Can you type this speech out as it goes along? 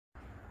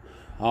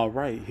All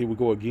right, here we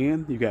go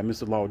again. You got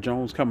Mr. Law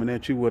Jones coming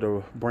at you with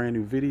a brand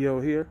new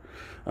video here.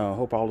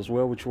 Hope all is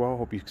well with you all.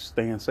 Hope you're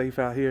staying safe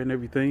out here and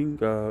everything.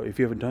 If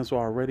you haven't done so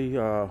already,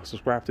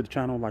 subscribe to the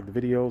channel, like the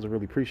videos. I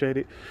really appreciate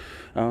it.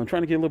 I'm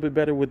trying to get a little bit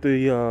better with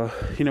the,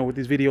 with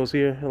these videos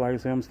here. Like I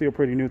said, I'm still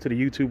pretty new to the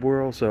YouTube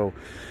world, so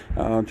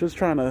just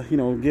trying to, get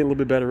a little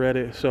bit better at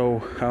it.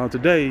 So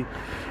today,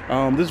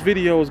 this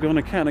video is going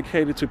to kind of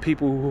cater to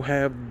people who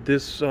have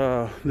this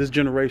this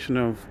generation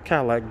of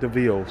Cadillac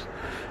Devilles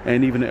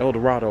and even the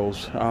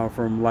Eldorados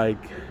from like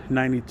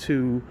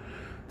 92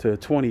 to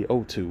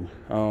 2002.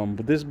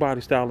 But this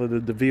body style of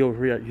the Deville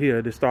right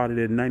here, this started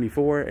in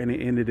 94 and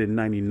it ended in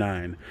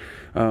 99.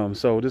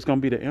 So this is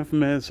going to be the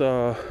infamous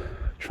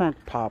trunk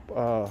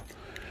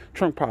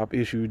pop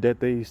issue that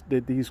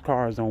these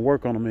cars don't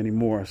work on them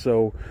anymore.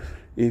 So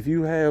if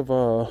you have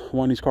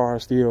one of these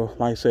cars still,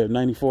 like I said,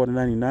 94 to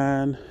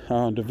 99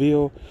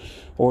 Deville,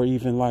 or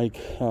even like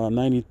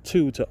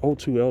 92 to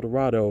 02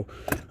 Eldorado,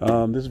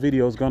 this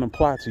video is going to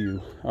apply to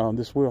you.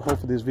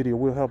 Hopefully this video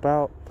will help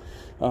out.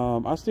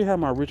 I still have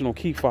my original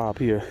key fob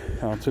here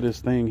to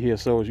this thing here.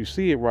 So as you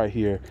see it right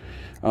here,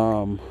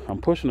 I'm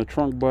pushing the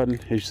trunk button.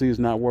 As you see, it's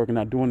not working,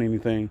 not doing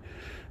anything.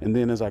 And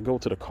then as I go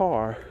to the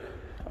car,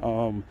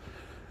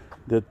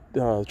 the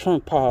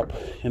trunk pop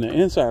in the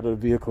inside of the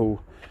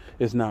vehicle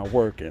is not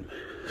working.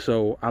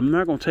 So I'm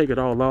not going to take it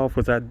all off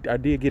because I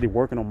did get it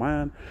working on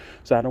mine.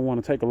 So I don't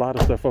want to take a lot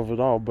of stuff off it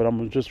all, but I'm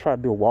going to just try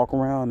to do a walk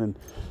around and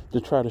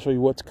just try to show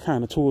you what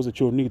kind of tools that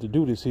you'll need to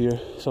do this here.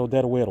 So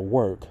that way it'll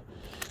work.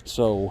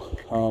 So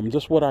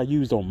just what I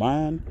used on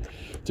mine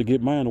to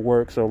get mine to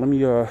work. So let me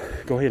go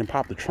ahead and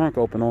pop the trunk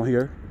open on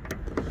here.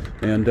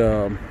 And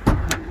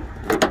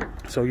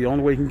so the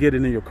only way you can get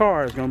it in your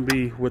car is going to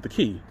be with the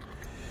key.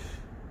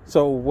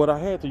 So what I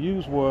had to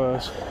use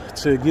was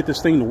to get this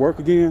thing to work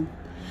again.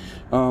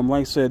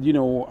 Like I said,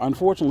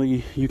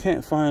 unfortunately, you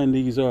can't find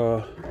these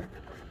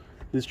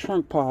this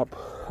trunk pop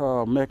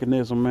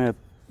mechanism at,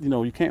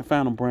 you can't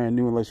find them brand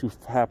new unless you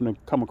happen to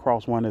come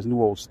across one that's new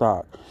old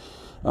stock.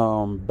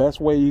 Best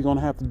way you're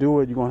gonna have to do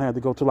it, you're gonna have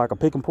to go to like a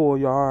pick and pull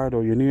yard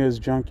or your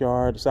nearest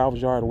junkyard,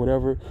 salvage yard or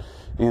whatever,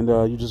 and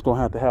you're just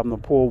gonna have to have them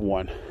to pull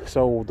one.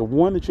 So the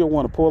one that you'll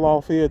want to pull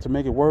off here to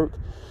make it work,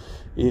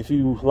 if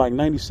you like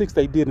 96,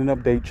 they did an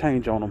update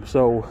change on them.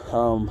 So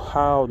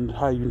how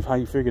you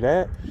figure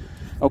that?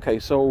 Okay,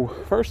 so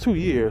first 2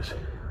 years,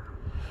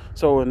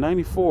 so in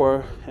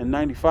 94 and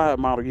 95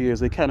 model years,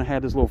 they kind of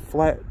had this little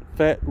fat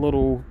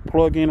little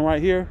plug-in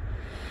right here.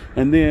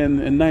 And then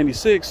in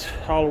 96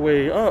 all the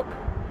way up,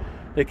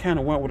 they kind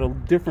of went with a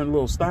different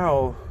little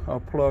style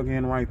of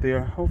plug-in right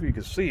there. Hope you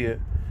can see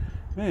it.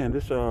 Man,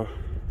 this man,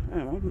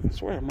 I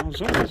swear my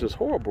zoom is just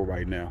horrible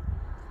right now.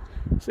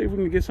 Let's see if we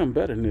can get something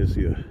better than this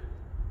here.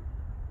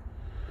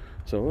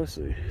 So let's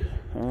see,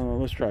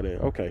 let's try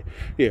that. Okay,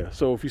 yeah,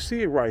 so if you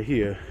see it right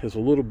here, it's a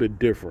little bit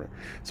different.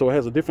 So it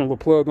has a different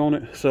little plug on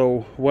it.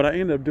 So what I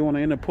ended up doing,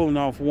 I ended up pulling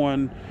off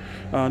one,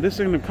 this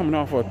ended up coming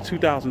off a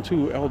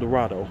 2002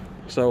 Eldorado.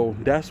 So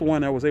that's the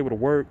one that was able to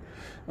work.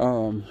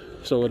 So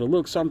it'll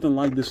look something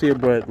like this here,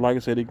 but like I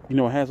said, it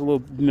has a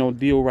little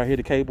deal right here,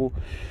 the cable.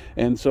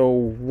 And so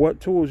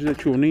what tools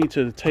that you'll need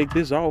to take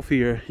this off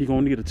here, you're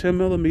gonna need a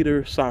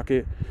 10mm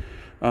socket.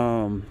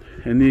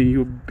 And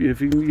then if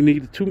you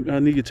need your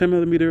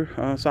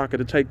 10mm socket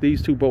to take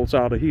these two bolts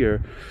out of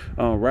here,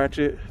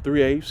 ratchet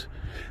 3/8.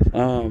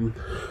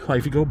 Like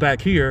if you go back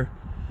here,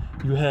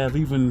 you have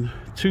even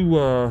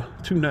two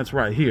nuts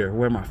right here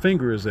where my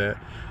finger is at.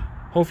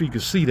 Hopefully you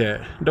can see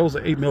that. Those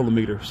are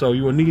 8mm. So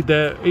you will need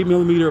that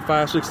 8mm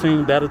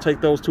 5/16. That'll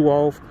take those two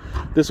off.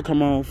 This will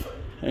come off,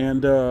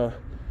 and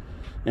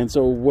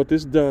so what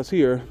this does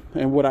here,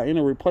 and what I end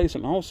up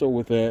replacing also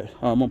with that,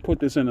 I'm gonna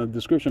put this in the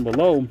description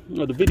below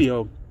of the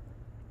video.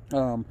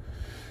 End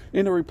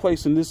up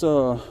replacing this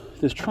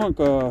this trunk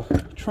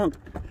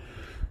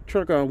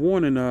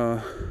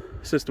warning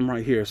system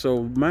right here.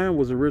 So mine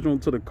was original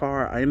to the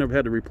car. I ended up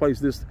had to replace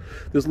this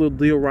little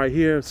deal right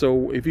here.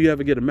 So if you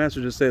ever get a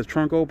message that says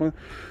trunk open,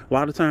 a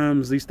lot of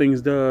times these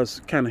things does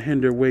kind of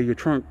hinder where your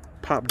trunk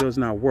pop does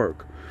not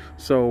work.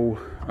 So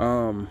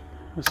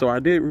so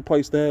I did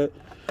replace that.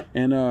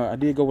 And I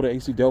did go with an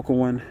AC Delco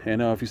one.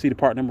 And if you see the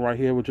part number right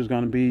here, which is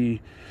going to be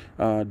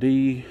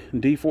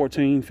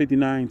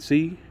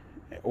D1459C,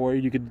 or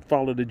you could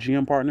follow the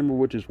GM part number,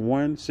 which is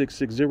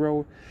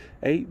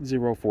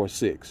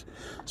 1660846.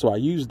 So I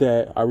used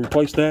that. I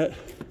replaced that,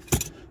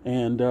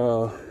 and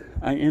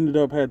I ended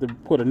up had to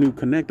put a new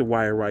connector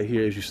wire right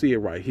here, as you see it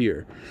right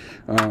here.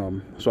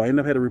 So I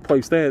ended up had to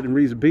replace that, and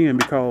reason being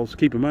because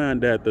keep in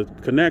mind that the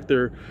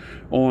connector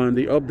on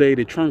the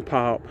updated trunk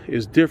pop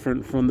is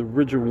different from the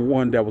original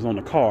one that was on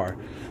the car.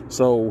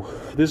 So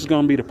this is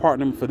going to be the part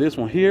number for this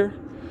one here.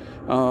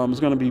 It's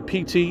going to be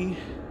PT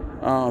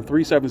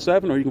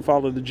 377, or you can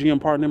follow the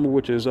GM part number,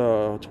 which is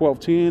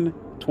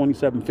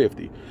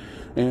 1210-2750.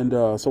 And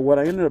so what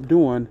I ended up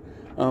doing,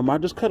 I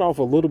just cut off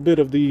a little bit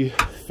of the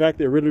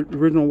factory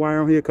original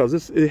wire on here,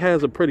 because it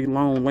has a pretty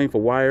long length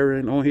of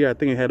wiring on here. I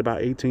think it had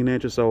about 18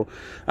 inches, so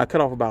I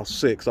cut off about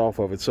 6 off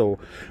of it. So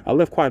I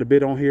left quite a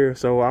bit on here.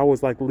 So I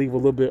always like to leave a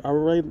little bit. I'd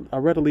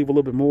rather leave a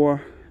little bit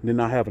more than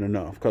not having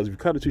enough, because if you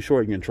cut it too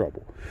short, you get in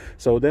trouble.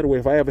 So that way,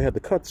 if I ever had to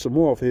cut some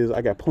more of his,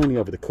 I got plenty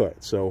of it to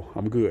cut, so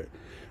I'm good.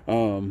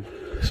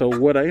 So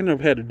what I ended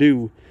up had to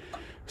do,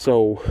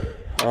 so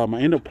I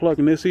ended up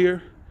plugging this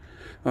here.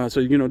 So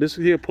you know, this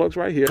here plugs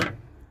right here.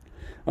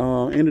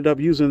 Ended up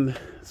using,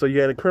 so you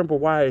had to crimp a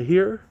wire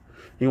here.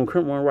 You're gonna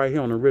crimp one right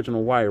here on the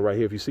original wire right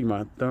here. If you see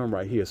my thumb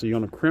right here, so you're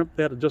gonna crimp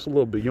that just a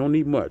little bit. You don't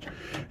need much,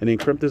 and then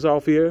crimp this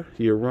off here.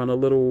 You run a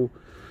little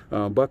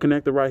butt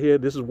connector right here.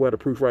 This is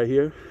weatherproof right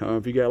here.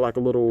 If you got like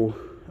a little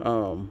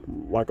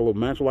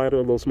match lighter, a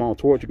little small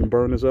torch, you can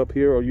burn this up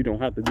here, or you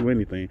don't have to do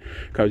anything,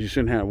 because you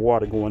shouldn't have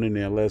water going in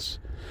there unless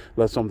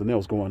something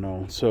else going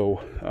on.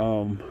 So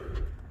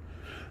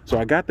so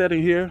I got that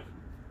in here,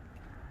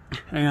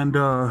 and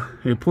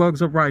it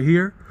plugs up right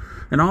here,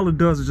 and all it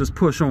does is just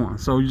push on.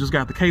 So you just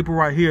got the cable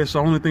right here.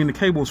 So the only thing the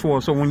cable is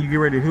for, so when you get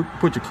ready to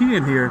put your key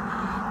in here,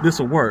 this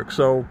will work.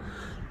 So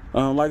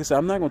like I said,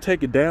 I'm not going to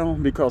take it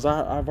down, because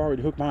I've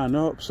already hooked mine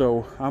up.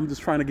 So I'm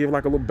just trying to give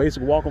like a little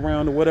basic walk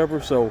around or whatever.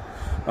 So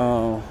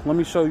let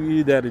me show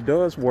you that it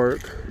does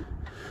work.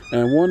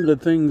 And one of the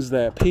things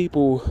that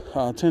people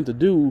tend to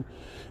do,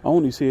 I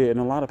only see it, and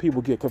a lot of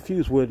people get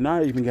confused with it, and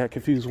I even got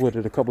confused with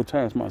it a couple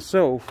times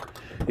myself,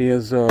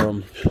 is,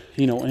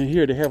 you know, in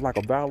here they have like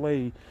a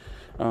valet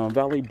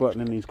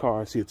button in these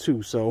cars here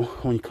too. So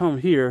when you come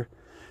here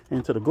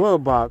into the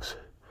glove box,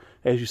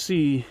 as you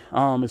see,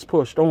 it's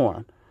pushed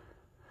on.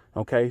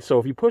 Okay, so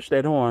if you push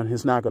that on,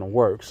 it's not going to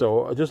work.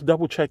 So just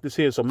double check this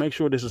here. So make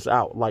sure this is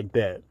out like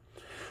that.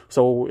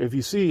 So if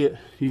you see it,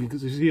 you can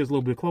see it's a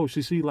little bit close.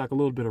 You see like a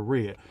little bit of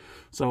red.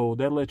 So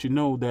that lets you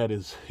know that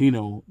is, you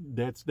know,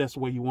 that's the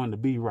way you want it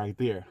to be right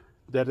there.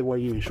 That's the way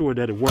you ensure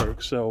that it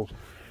works. So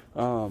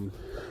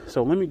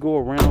so let me go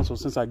around. So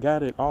since I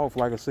got it off,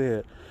 like I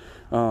said,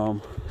 so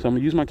I'm gonna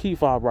use my key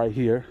fob right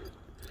here.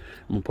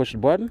 I'm gonna push the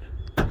button,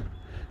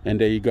 and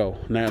there you go.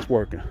 Now it's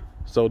working.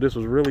 So this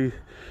is really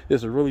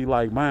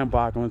like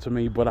mind-boggling to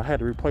me, but I had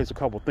to replace a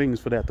couple things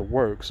for that to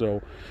work.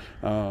 So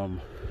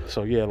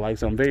so yeah, like I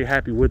said, I'm very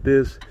happy with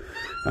this.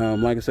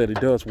 Like I said,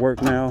 it does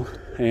work now,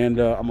 and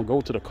I'm gonna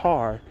go to the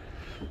car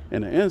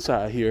and the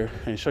inside here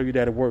and show you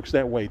that it works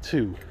that way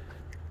too.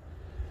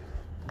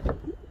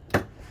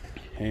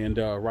 And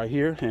right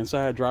here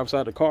inside, drive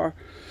side of the car,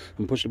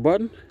 and push the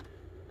button.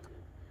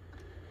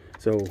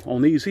 So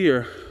on these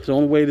here, it's the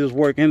only way this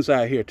work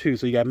inside here too.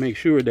 So you gotta make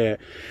sure that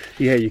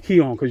you have your key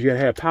on, because you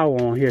gotta have power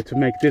on here to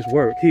make this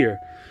work here.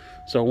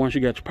 So once you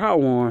got your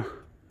power on,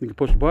 you can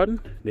push the button.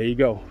 There you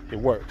go, it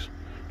works.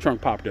 Trunk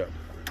popped up.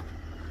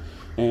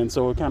 And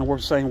so it kind of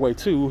works the same way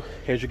too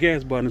as your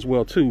gas button as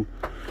well too.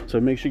 So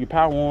make sure your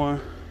power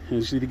on, and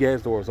you see the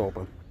gas doors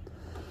open.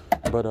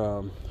 But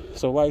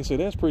so like I said,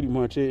 that's pretty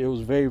much it. It was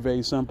very,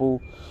 very simple,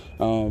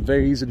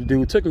 very easy to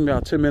do. It took me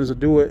about 10 minutes to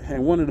do it.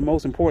 And one of the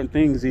most important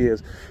things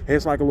is,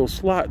 it's like a little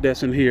slot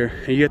that's in here,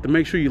 and you have to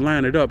make sure you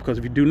line it up, because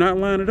if you do not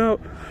line it up,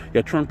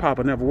 your trunk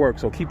popper never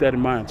works. So keep that in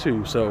mind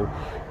too. So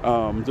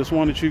just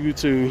wanted you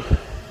to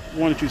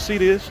see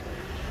this,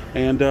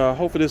 and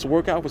hopefully this will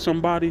work out for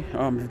somebody.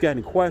 If you've got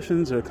any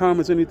questions or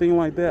comments, anything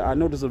like that, I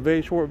know this is a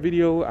very short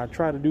video. I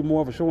try to do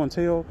more of a show and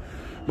tell,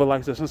 but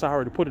like I said, since I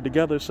already put it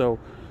together, so,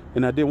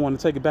 and I didn't want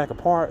to take it back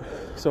apart,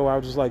 so I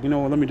was just like, you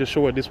know what, let me just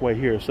show it this way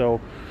here. So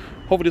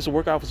hopefully this will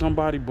work out for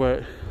somebody.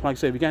 But like I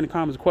said, if you got any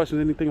comments,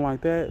 questions, anything like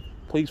that,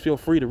 please feel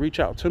free to reach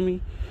out to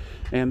me.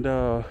 And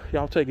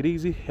y'all take it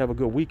easy, have a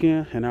good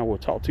weekend, and I will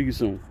talk to you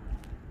soon.